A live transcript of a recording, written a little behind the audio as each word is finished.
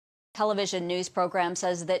television news program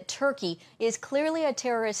says that Turkey is clearly a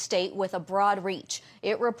terrorist state with a broad reach.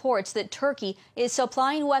 It reports that Turkey is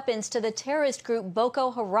supplying weapons to the terrorist group Boko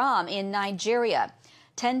Haram in Nigeria.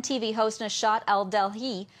 10 TV host Nashat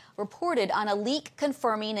Al-Delhi reported on a leak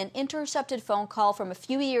confirming an intercepted phone call from a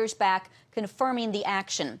few years back confirming the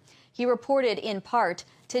action. He reported in part,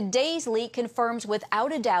 "Today's leak confirms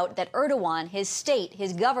without a doubt that Erdogan, his state,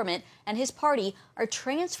 his government, and his party are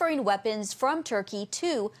transferring weapons from Turkey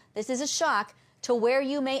to, this is a shock, to where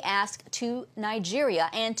you may ask, to Nigeria,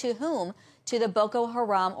 and to whom? To the Boko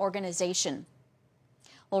Haram organization."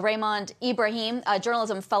 Well, Raymond Ibrahim, a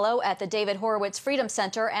journalism fellow at the David Horowitz Freedom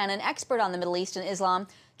Center and an expert on the Middle East and Islam,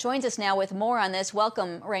 joins us now with more on this.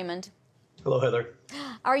 Welcome, Raymond. Hello, Heather.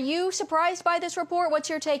 Are you surprised by this report? What's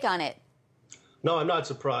your take on it? No, I'm not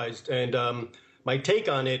surprised. And my take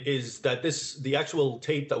on it is that the actual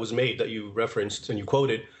tape that was made that you referenced and you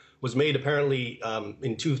quoted was made apparently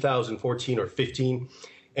in 2014 or 15.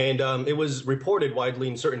 And it was reported widely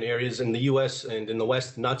in certain areas in the U.S. and in the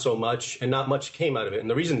West, not so much, and not much came out of it. And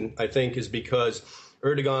the reason, I think, is because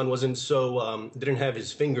Erdogan wasn't so, didn't have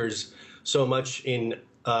his fingers so much in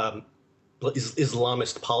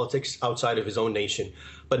Islamist politics outside of his own nation.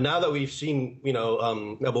 But now that we've seen,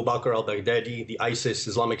 Abu Bakr al-Baghdadi, the ISIS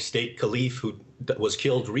Islamic State caliph who was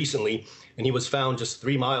killed recently, and he was found just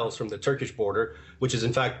 3 miles from the Turkish border, which is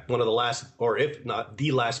in fact one of the last, or if not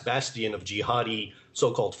the last bastion of jihadi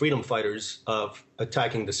so-called freedom fighters of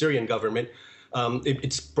attacking the Syrian government.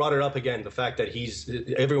 It's brought it up again, the fact that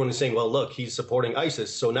everyone is saying, well, look, he's supporting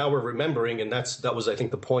ISIS. So now we're remembering, and that was, I think,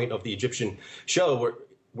 the point of the Egyptian show,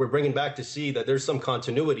 we're bringing back to see that there's some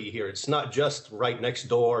continuity here. It's not just right next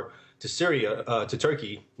door to Syria, to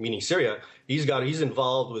Turkey, meaning Syria. He's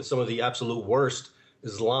involved with some of the absolute worst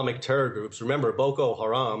Islamic terror groups. Remember, Boko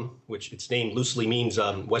Haram, which its name loosely means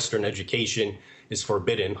Western education is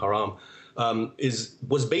forbidden, haram,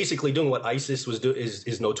 was basically doing what ISIS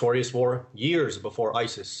is notorious for years before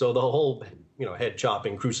ISIS. So the whole, head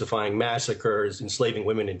chopping, crucifying, massacres, enslaving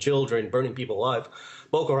women and children, burning people alive,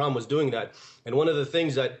 Boko Haram was doing that. And one of the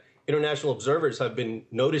things that international observers have been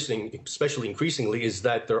noticing, especially increasingly, is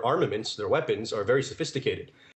that their armaments, their weapons, are very sophisticated.